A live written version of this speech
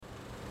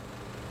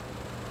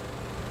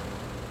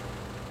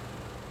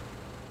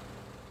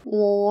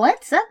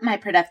What's up, my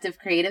productive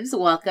creatives?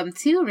 Welcome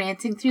to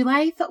Ranting Through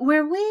Life,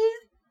 where we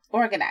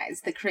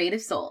organize the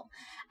creative soul.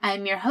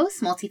 I'm your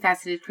host,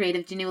 multifaceted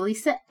creative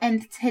Janualisa,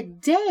 and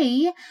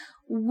today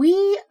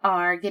we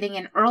are getting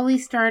an early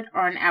start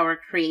on our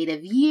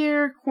creative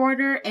year,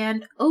 quarter,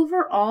 and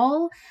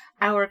overall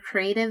our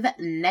creative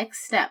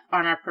next step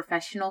on our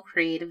professional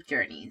creative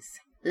journeys.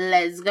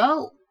 Let's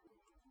go!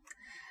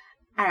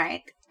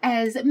 Alright,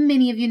 as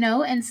many of you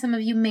know, and some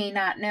of you may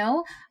not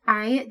know,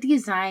 I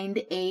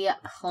designed a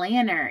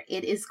planner.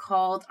 It is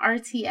called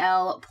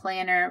RTL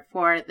Planner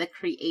for the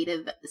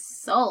Creative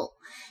Soul.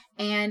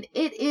 And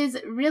it is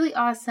really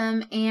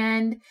awesome.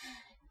 And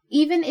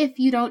even if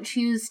you don't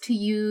choose to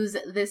use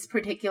this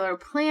particular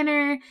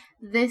planner,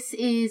 this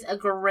is a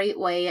great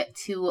way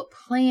to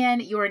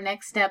plan your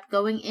next step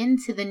going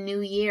into the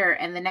new year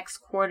and the next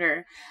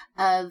quarter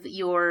of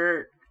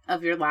your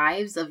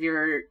lives, of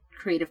your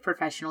creative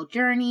professional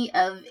journey,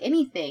 of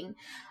anything.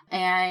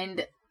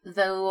 And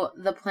though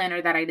the planner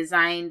that I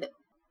designed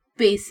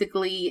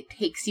basically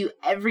takes you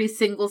every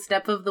single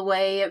step of the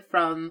way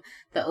from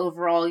the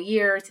overall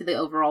year to the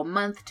overall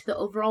month to the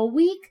overall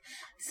week,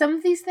 some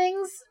of these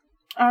things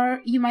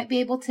you might be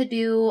able to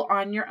do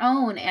on your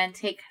own and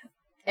take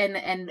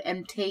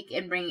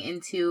and bring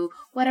into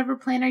whatever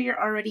planner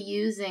you're already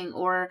using,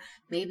 or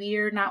maybe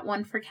you're not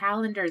one for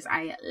calendars.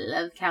 I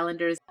love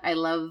calendars. I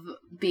love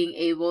being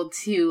able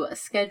to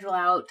schedule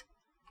out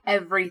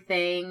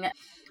everything.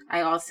 I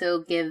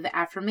also give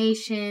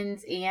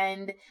affirmations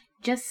and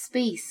just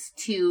space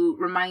to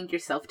remind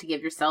yourself to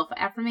give yourself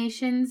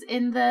affirmations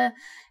in the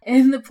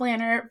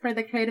planner for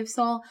the creative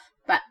soul.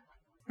 But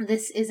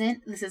this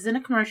isn't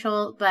a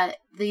commercial, but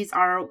these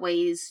are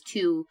ways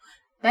to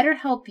better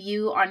help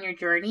you on your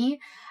journey.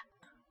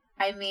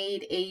 I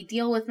made a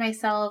deal with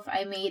myself.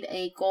 I made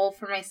a goal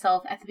for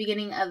myself at the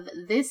beginning of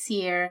this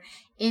year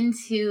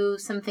into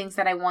some things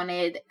that I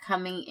wanted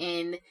coming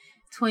in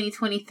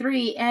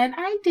 2023. And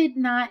I did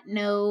not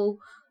know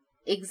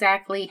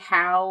exactly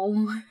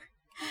how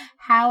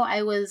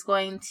I was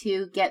going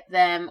to get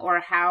them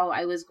or how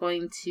I was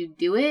going to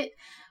do it.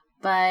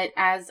 But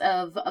as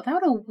of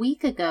about a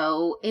week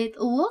ago, it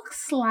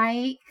looks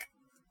like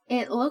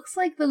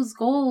those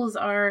goals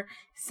are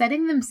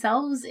setting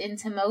themselves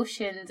into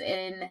motions,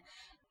 and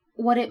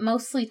what it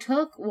mostly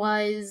took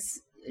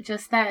was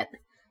just that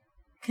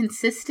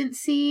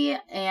consistency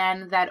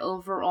and that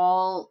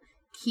overall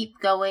keep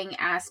going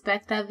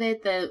aspect of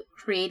it, the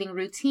creating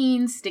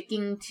routines,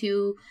 sticking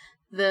to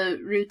the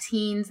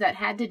routines that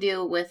had to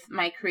do with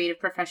my creative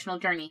professional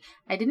journey.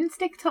 I didn't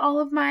stick to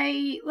all of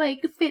my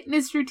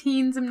fitness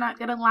routines, I'm not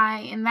gonna lie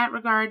in that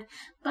regard,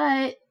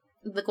 but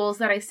the goals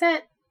that I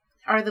set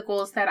are the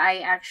goals that I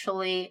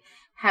actually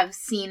have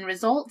seen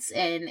results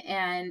in,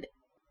 and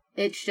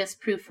it's just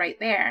proof right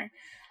there.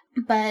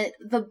 But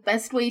the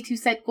best way to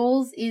set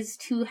goals is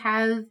to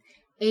have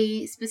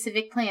a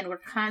specific plan. We're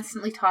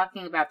constantly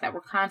talking about that. We're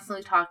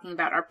constantly talking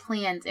about our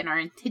plans and our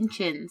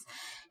intentions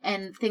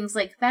and things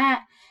like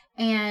that.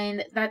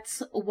 And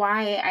that's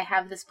why I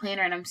have this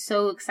planner, and I'm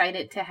so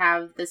excited to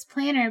have this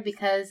planner,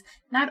 because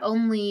not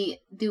only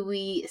do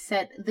we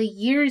set the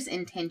year's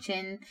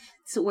intention,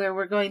 so where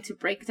we're going to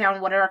break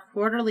down what our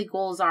quarterly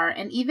goals are,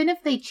 and even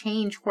if they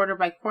change quarter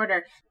by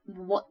quarter,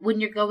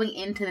 when you're going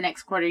into the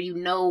next quarter, you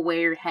know where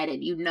you're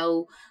headed, you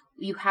know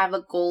you have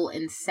a goal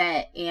in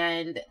set.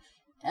 And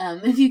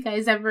if you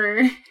guys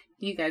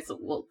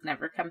will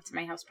never come to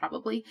my house,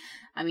 probably.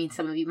 I mean,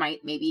 some of you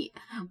might, maybe.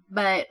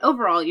 But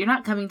overall, you're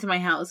not coming to my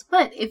house.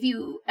 But if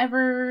you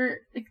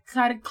ever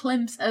got a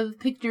glimpse of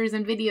pictures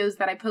and videos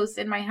that I post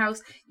in my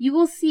house, you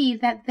will see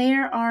that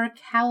there are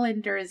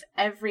calendars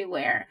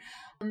everywhere.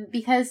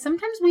 Because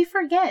sometimes we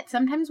forget.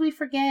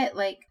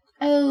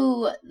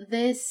 Oh,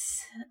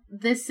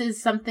 this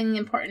is something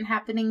important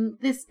happening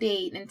this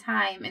date and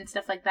time and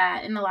stuff like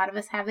that. And a lot of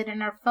us have it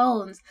in our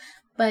phones.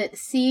 But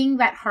seeing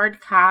that hard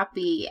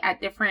copy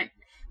at different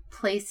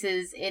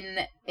places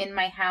in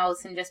my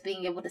house, and just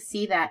being able to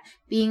see that,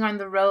 being on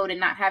the road and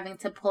not having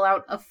to pull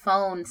out a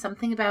phone,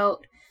 something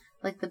about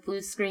the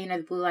blue screen or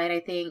the blue light, I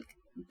think,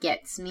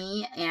 gets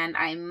me. And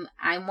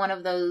I'm one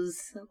of those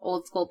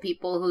old school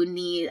people who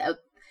need a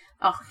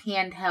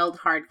handheld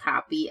hard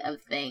copy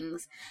of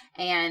things.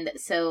 And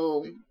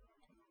so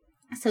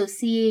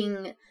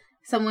seeing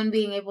someone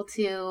being able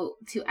to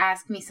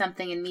ask me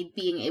something and me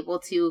being able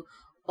to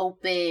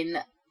open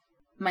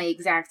my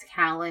exact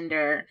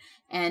calendar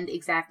and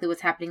exactly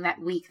what's happening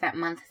that week, that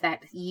month,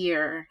 that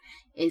year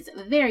is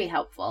very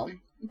helpful.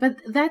 But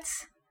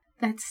that's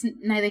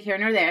neither here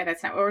nor there.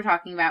 That's not what we're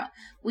talking about.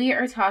 We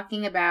are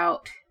talking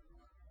about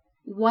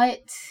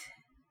what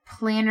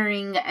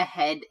plannering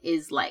ahead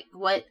is like.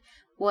 What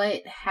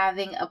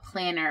having a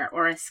planner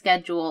or a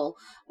schedule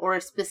or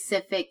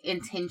specific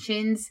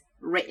intentions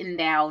written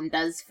down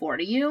does for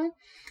you.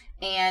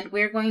 And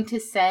we're going to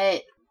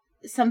set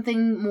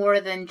something more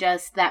than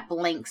just that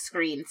blank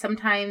screen.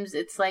 Sometimes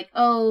it's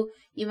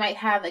you might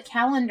have a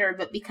calendar,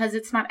 but because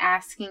it's not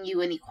asking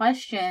you any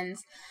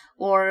questions,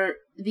 or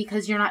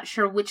because you're not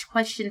sure which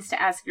questions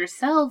to ask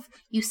yourself,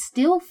 you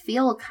still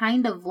feel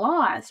kind of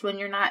lost when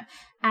you're not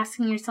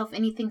asking yourself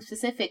anything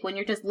specific. When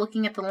you're just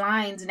looking at the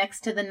lines next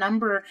to the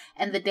number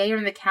and the day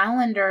on the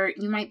calendar,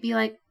 you might be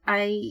like,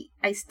 I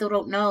still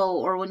don't know.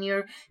 Or when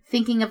you're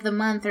thinking of the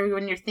month, or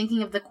when you're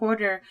thinking of the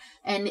quarter,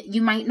 and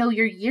you might know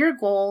your year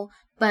goal,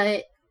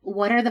 but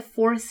what are the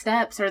 4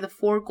 steps or the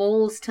 4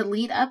 goals to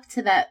lead up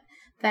to that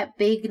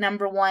big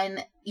number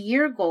 1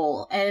 year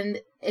goal? And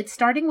it's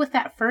starting with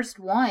that first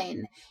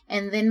one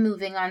and then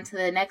moving on to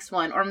the next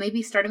one, or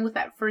maybe starting with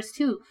that first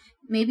 2.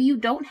 Maybe you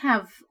don't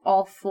have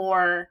all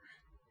 4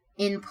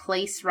 in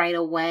place right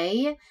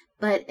away,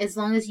 but as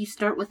long as you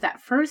start with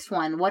that first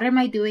one, what am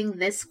I doing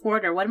this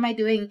quarter? What am I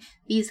doing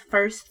these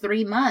first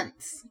 3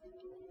 months?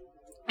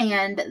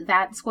 And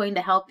that's going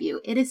to help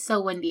you. It is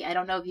so windy. I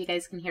don't know if you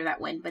guys can hear that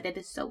wind, but it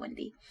is so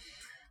windy.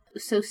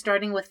 So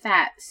starting with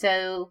that.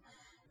 So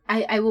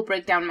I will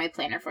break down my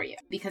planner for you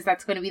because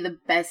that's going to be the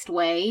best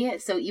way.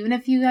 So even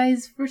if you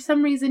guys, for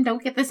some reason,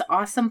 don't get this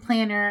awesome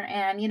planner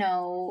and,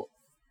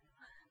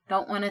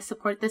 don't want to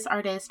support this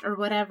artist or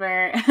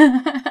whatever,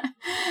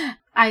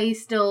 I'm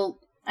still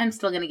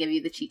going to give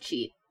you the cheat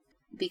sheet,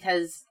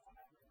 because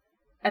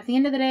at the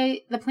end of the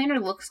day, the planner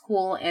looks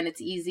cool and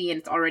it's easy and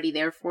it's already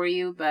there for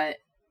you, but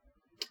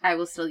I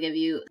will still give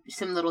you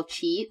some little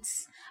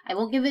cheats. I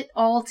won't give it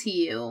all to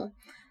you,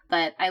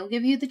 but I will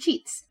give you the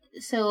cheats.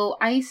 So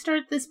I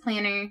start this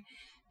planner,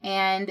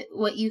 and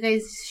what you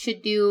guys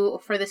should do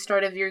for the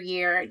start of your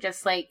year,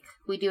 just like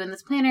we do in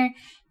this planner,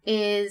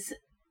 is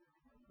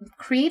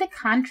create a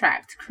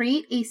contract,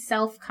 create a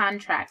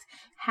self-contract.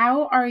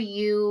 What are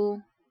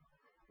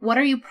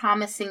you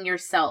promising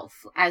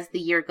yourself as the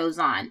year goes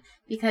on?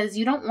 Because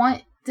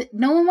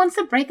no one wants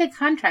to break a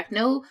contract.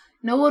 No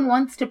one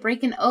wants to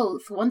break an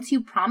oath. Once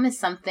you promise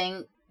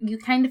something, you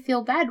kind of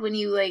feel bad when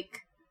you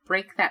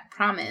break that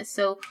promise.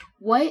 So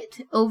what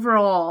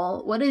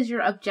is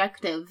your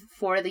objective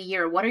for the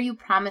year? What are you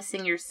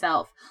promising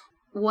yourself?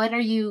 What are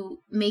you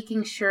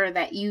making sure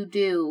that you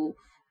do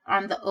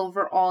on the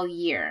overall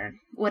year?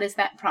 What is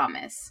that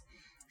promise?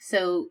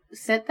 So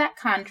set that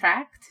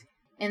contract.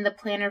 In the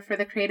planner for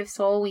the Creative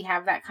Soul, we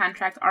have that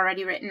contract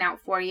already written out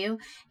for you,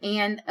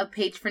 and a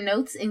page for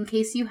notes in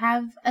case you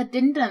have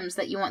addendums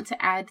that you want to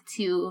add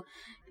to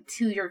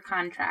your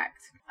contract.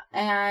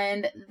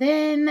 And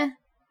then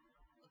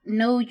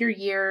know your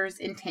year's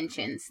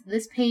intentions.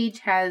 This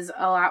page has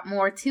a lot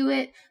more to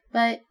it,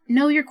 but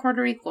know your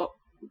quarterly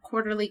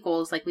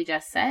goals like we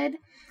just said.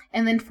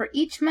 And then for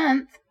each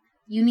month,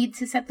 you need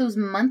to set those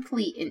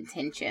monthly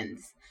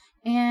intentions.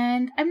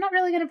 And I'm not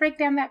really going to break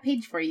down that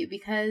page for you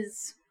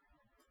because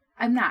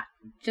I'm not.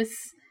 Just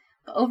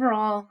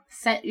overall,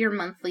 set your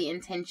monthly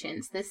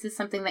intentions. This is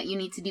something that you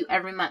need to do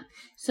every month.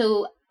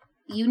 So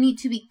you need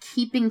to be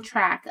keeping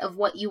track of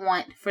what you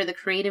want for the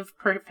creative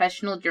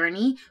professional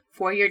journey,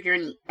 for your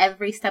journey,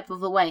 every step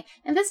of the way.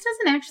 And this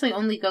doesn't actually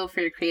only go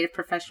for your creative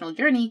professional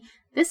journey.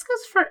 This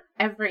goes for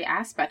every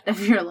aspect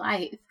of your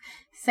life.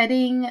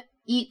 Setting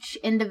each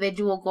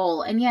individual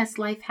goal. And yes,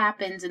 life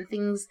happens and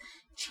things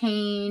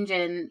change,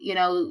 and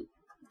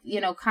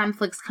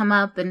conflicts come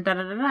up and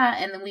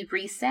and then we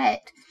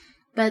reset.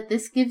 But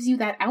this gives you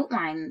that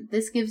outline.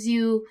 This gives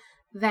you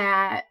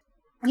the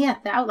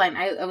outline.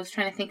 I was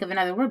trying to think of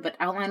another word, but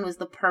outline was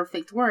the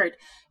perfect word.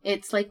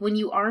 It's like when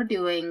you are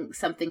doing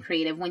something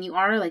creative, when you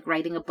are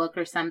writing a book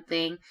or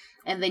something,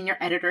 and then your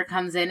editor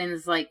comes in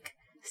and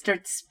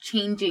starts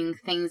changing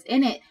things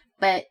in it,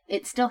 but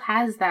it still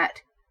has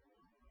that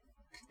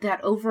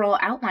overall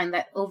outline,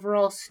 that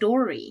overall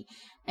story.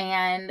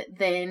 And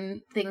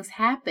then things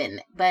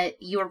happen, but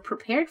you're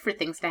prepared for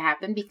things to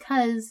happen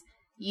because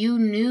you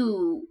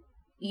knew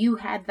you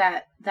had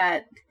that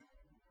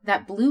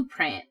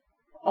blueprint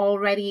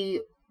already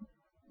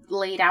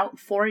laid out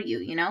for you,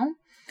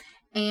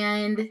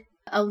 And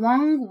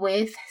along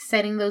with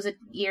setting those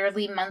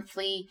yearly,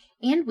 monthly,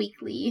 and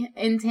weekly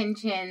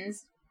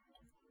intentions,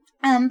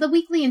 the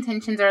weekly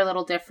intentions are a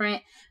little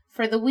different.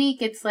 For the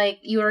week, it's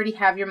you already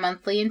have your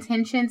monthly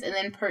intentions, and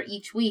then per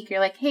each week,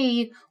 you're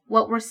hey,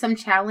 what were some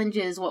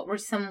challenges? What were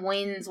some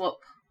wins?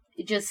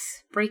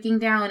 Just breaking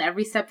down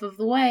every step of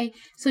the way.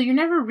 So you're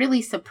never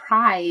really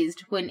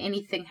surprised when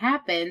anything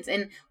happens.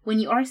 And when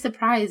you are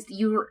surprised,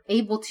 you're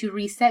able to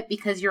reset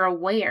because you're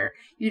aware.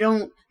 You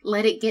don't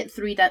let it get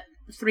 3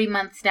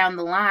 months down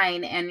the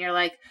line and you're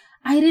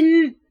I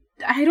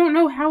don't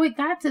know how it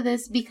got to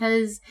this,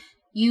 because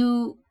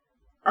you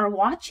are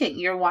watching.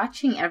 You're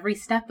watching every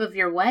step of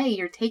your way.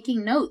 You're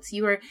taking notes.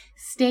 You are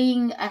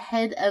staying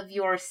ahead of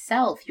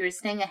yourself. You're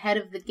staying ahead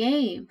of the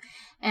game.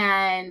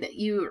 And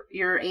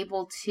you're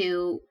able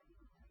to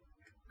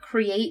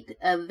create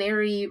a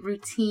very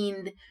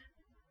routine,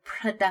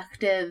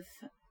 productive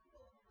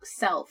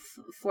self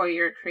for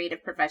your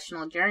creative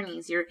professional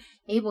journeys. You're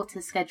able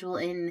to schedule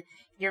in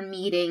your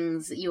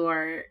meetings,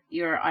 your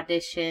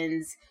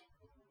auditions,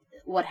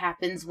 what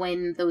happens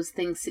when those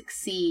things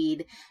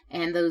succeed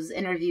and those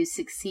interviews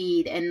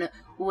succeed, and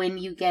when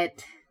you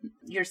get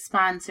your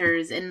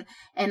sponsors and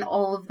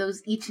all of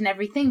those, each and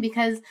everything,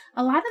 because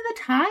a lot of the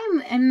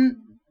time, and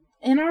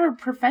in our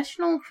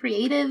professional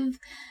creative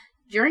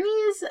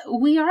journeys,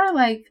 we are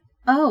like,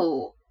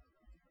 oh,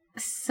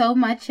 so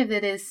much of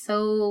it is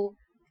so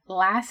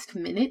last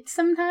minute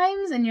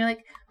sometimes, and you're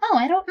like, oh,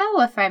 I don't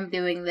know if I'm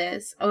doing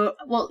this. Or,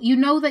 well, you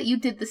know that you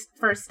did this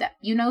first step.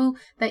 You know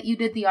that you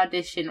did the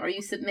audition or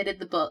you submitted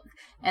the book,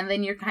 and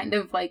then you're kind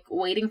of like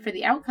waiting for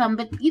the outcome.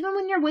 But even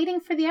when you're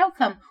waiting for the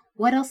outcome,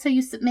 what else are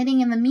you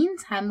submitting in the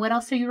meantime? What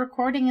else are you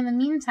recording in the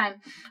meantime?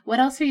 What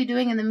else are you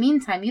doing in the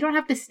meantime? You don't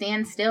have to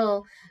stand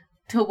still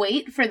to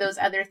wait for those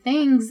other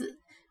things.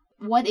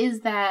 What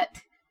is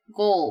that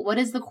goal? What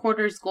is the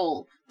quarter's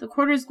goal? The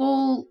quarter's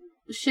goal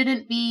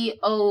shouldn't be,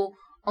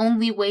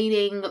 only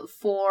waiting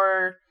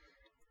for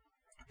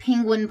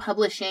Penguin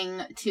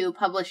Publishing to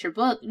publish your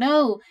book.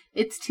 No,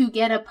 it's to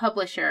get a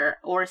publisher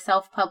or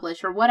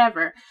self-publish or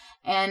whatever.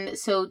 And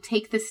so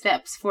take the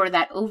steps for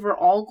that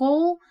overall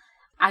goal.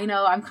 I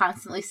know I'm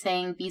constantly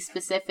saying be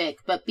specific,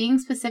 but being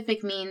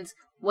specific means,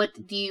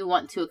 what do you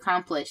want to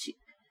accomplish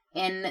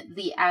in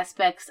the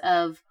aspects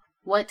of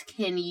what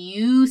can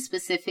you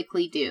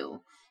specifically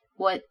do?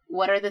 What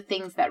are the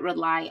things that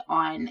rely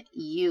on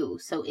you?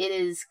 So it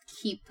is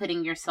keep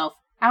putting yourself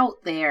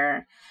out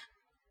there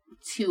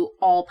to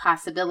all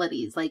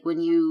possibilities. Like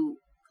when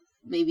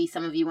maybe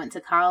some of you went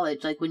to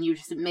college, like when you're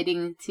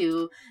submitting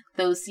to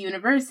those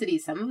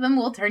universities, some of them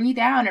will turn you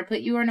down or put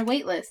you on a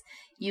wait list.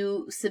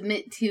 You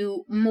submit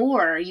to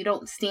more. You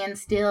don't stand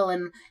still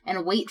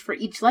and wait for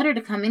each letter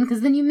to come in, because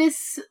then you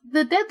miss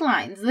the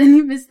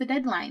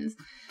deadlines.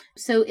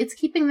 So it's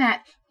keeping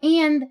that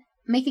and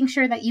making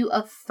sure that you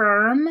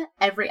affirm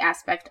every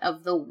aspect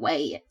of the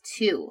way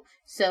too.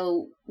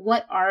 So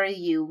what are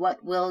you?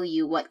 What will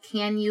you? What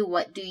can you?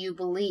 What do you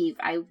believe?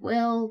 I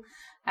will,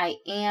 I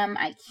am,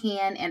 I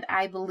can, and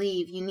I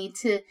believe. You need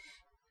to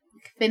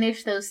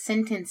finish those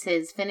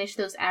sentences, finish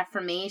those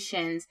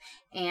affirmations,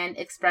 and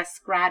express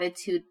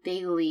gratitude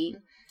daily.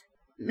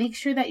 Make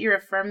sure that you're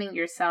affirming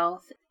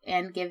yourself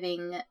and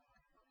giving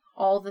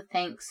all the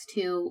thanks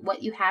to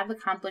what you have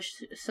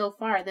accomplished so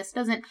far. This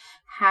doesn't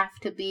have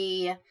to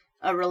be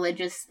a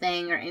religious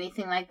thing or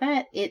anything like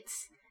that.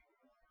 It's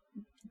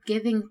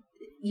giving.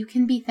 You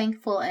can be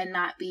thankful and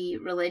not be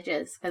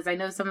religious, because I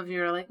know some of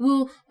you are like,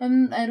 well, I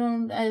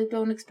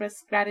don't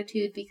express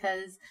gratitude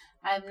because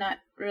I'm not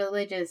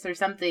religious or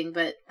something,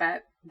 but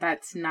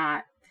that's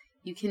not.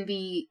 You can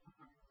be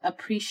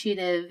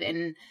appreciative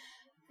and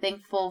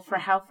thankful for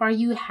how far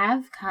you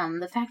have come.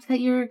 The fact that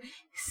you're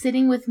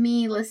sitting with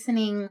me,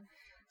 listening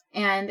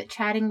and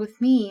chatting with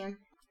me,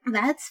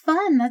 that's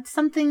fun. That's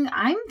something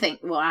I'm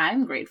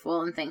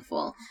grateful and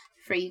thankful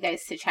for you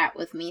guys to chat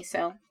with me.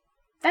 So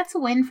that's a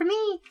win for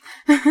me.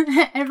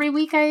 Every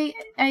week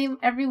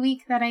every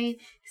week that I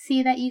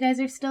see that you guys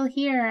are still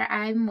here,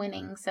 I'm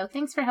winning. So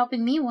thanks for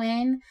helping me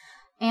win.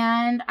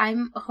 And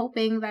I'm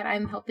hoping that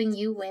I'm helping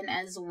you win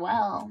as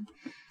well.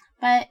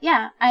 But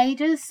yeah, I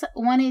just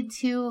wanted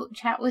to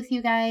chat with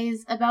you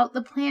guys about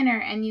the planner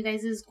and you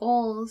guys'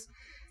 goals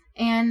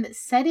and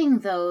setting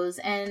those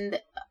and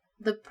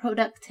the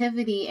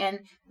productivity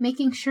and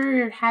making sure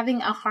you're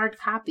having a hard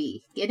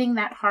copy, getting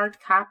that hard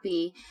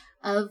copy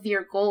of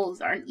your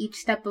goals on each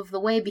step of the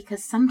way,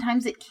 because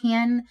sometimes it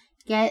can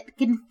get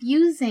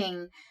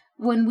confusing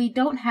when we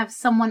don't have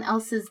someone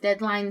else's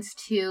deadlines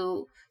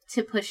to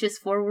push us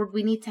forward.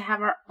 We need to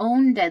have our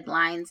own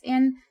deadlines,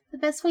 and the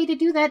best way to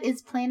do that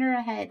is plan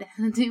ahead.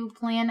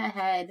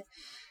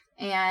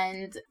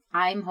 And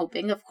I'm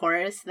hoping, of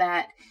course,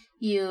 that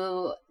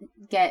you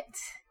get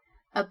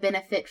a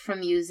benefit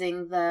from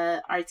using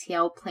the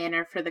RTL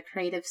planner for the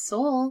creative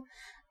soul.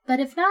 But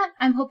if not,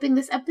 I'm hoping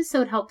this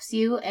episode helps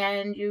you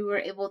and you were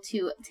able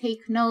to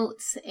take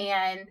notes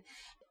and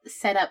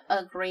set up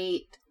a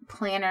great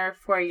planner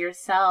for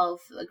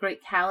yourself, a great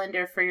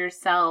calendar for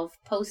yourself,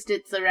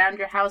 Post-its around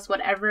your house,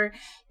 whatever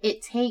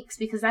it takes,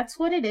 because that's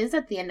what it is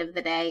at the end of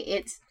the day.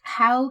 It's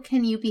how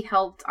can you be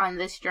helped on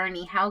this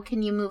journey? How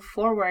can you move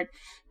forward?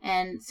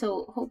 And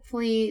so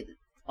hopefully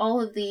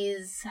all of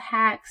these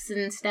hacks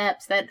and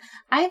steps that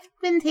I've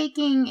been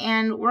taking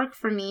and work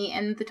for me,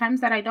 and the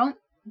times that I don't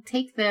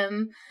take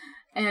them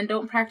and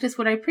don't practice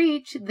what I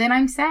preach, then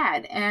I'm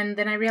sad. And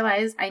then I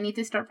realize I need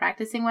to start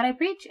practicing what I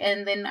preach.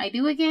 And then I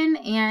do again,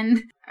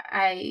 and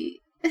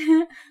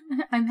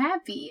I'm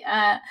happy.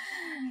 I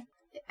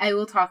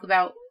will talk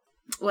about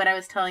what I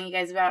was telling you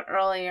guys about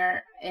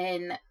earlier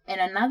in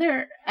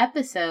another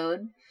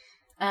episode,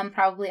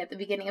 probably at the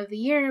beginning of the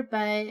year,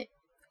 but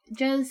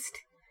just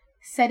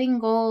setting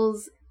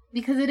goals,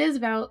 because it is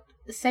about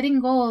setting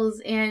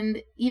goals.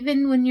 And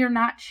even when you're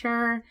not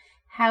sure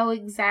how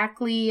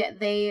exactly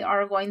they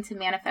are going to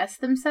manifest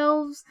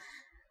themselves,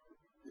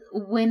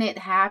 when it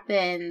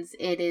happens,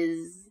 it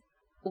is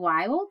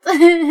wild.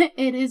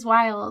 It is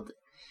wild.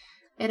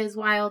 It is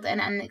wild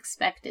and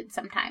unexpected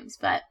sometimes,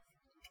 but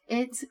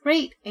it's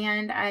great.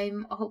 And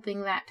I'm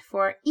hoping that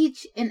for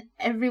each and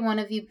every one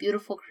of you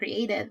beautiful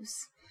creatives.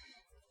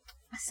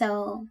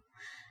 So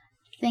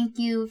Thank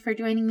you for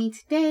joining me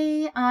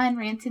today on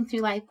Ranting Through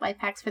Life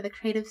Hacks for the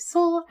Creative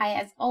Soul. I,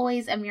 as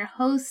always, am your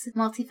host,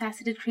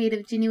 multifaceted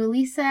creative Janu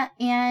Elisa,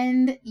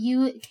 and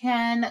you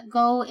can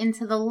go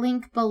into the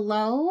link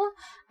below.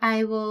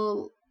 I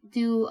will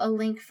do a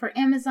link for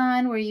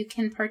Amazon where you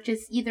can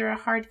purchase either a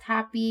hard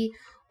copy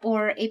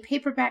or a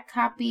paperback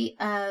copy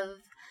of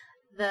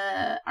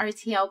the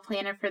RTL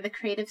Planner for the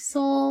Creative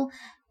Soul,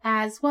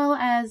 as well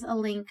as a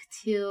link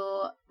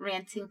to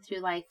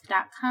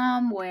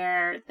rantingthroughlife.com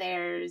where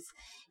there's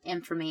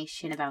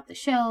information about the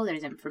show,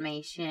 there's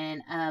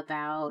information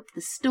about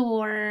the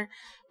store,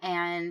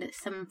 and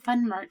some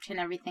fun merch and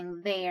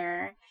everything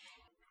there.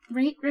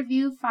 Rate,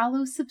 review,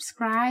 follow,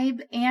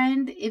 subscribe,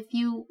 and if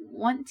you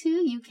want to,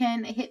 you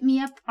can hit me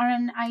up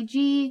on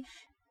IG.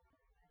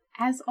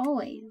 As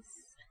always,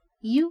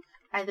 you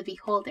are the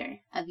beholder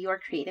of your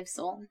creative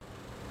soul.